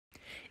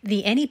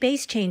The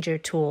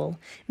NEBaseChanger tool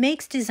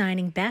makes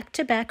designing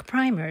back-to-back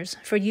primers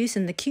for use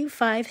in the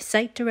Q5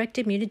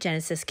 Site-Directed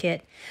Mutagenesis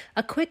Kit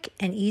a quick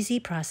and easy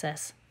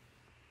process.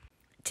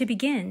 To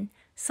begin,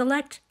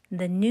 select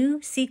the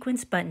New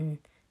Sequence button,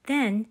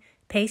 then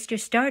paste your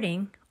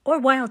starting or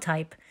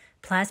wild-type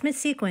plasmid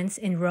sequence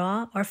in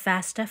RAW or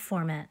FASTA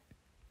format.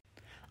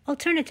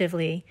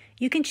 Alternatively,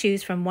 you can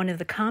choose from one of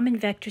the common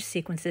vector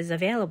sequences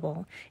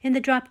available in the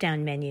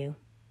drop-down menu.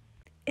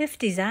 If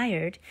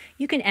desired,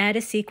 you can add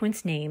a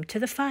sequence name to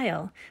the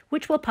file,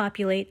 which will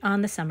populate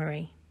on the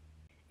summary.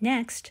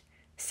 Next,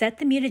 set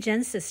the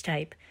mutagenesis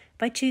type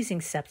by choosing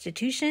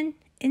substitution,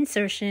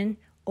 insertion,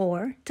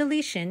 or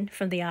deletion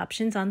from the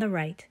options on the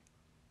right.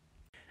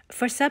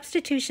 For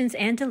substitutions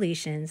and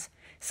deletions,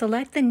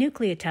 select the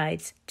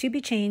nucleotides to be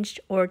changed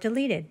or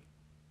deleted.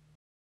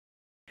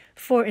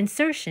 For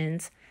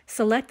insertions,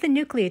 select the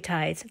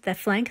nucleotides that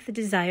flank the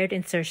desired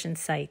insertion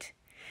site.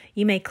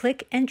 You may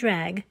click and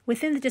drag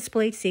within the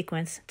displayed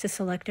sequence to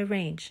select a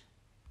range.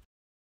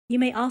 You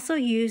may also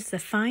use the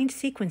Find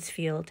Sequence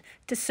field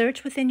to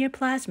search within your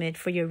plasmid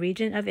for your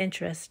region of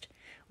interest.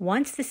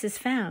 Once this is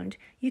found,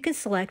 you can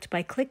select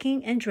by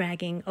clicking and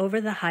dragging over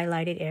the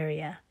highlighted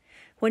area.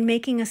 When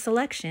making a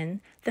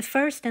selection, the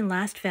first and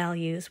last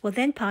values will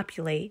then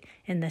populate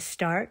in the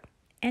Start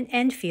and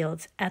End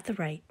fields at the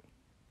right.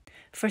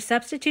 For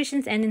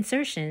substitutions and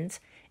insertions,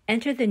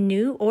 enter the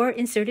new or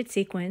inserted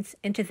sequence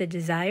into the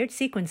desired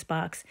sequence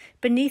box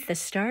beneath the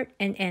Start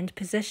and End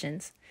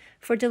positions.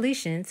 For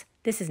deletions,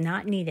 this is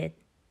not needed.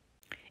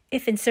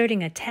 If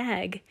inserting a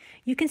tag,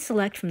 you can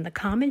select from the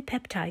common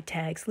peptide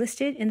tags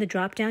listed in the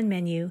drop-down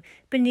menu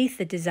beneath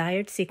the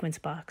desired sequence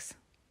box.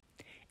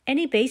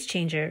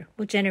 NEBaseChanger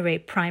will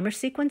generate primer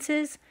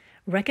sequences,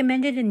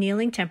 recommended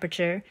annealing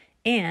temperature,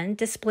 and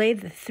display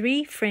the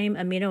 3-frame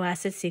amino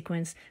acid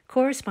sequence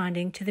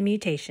corresponding to the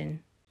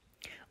mutation.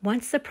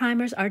 Once the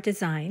primers are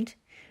designed,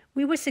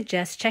 we would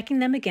suggest checking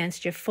them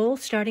against your full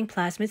starting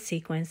plasmid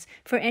sequence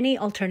for any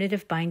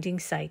alternative binding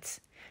sites.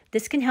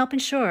 This can help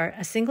ensure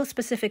a single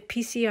specific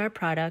PCR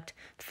product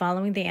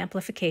following the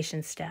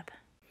amplification step.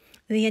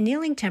 The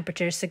annealing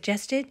temperature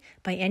suggested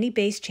by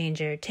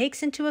NEBaseChanger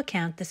takes into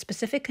account the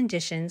specific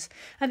conditions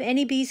of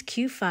NEB's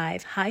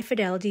Q5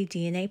 high-fidelity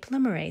DNA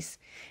polymerase.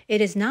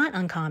 It is not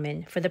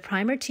uncommon for the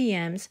primer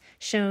TMs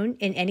shown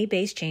in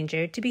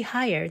NEBaseChanger to be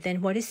higher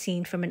than what is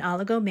seen from an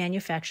oligo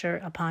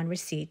manufacturer upon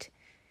receipt.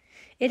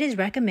 It is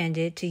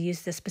recommended to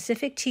use the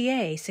specific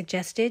TA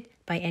suggested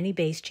by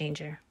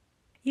NEBaseChanger.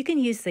 You can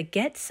use the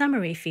Get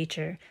Summary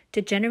feature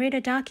to generate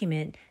a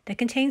document that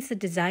contains the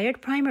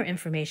desired primer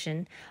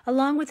information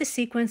along with a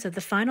sequence of the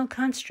final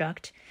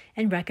construct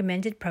and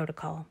recommended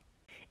protocol.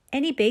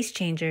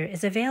 NEBaseChanger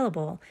is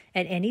available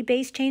at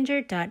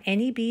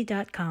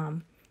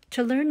NEBaseChanger.neb.com.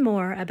 To learn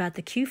more about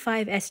the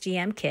Q5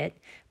 SDM kit,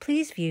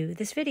 please view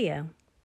this video.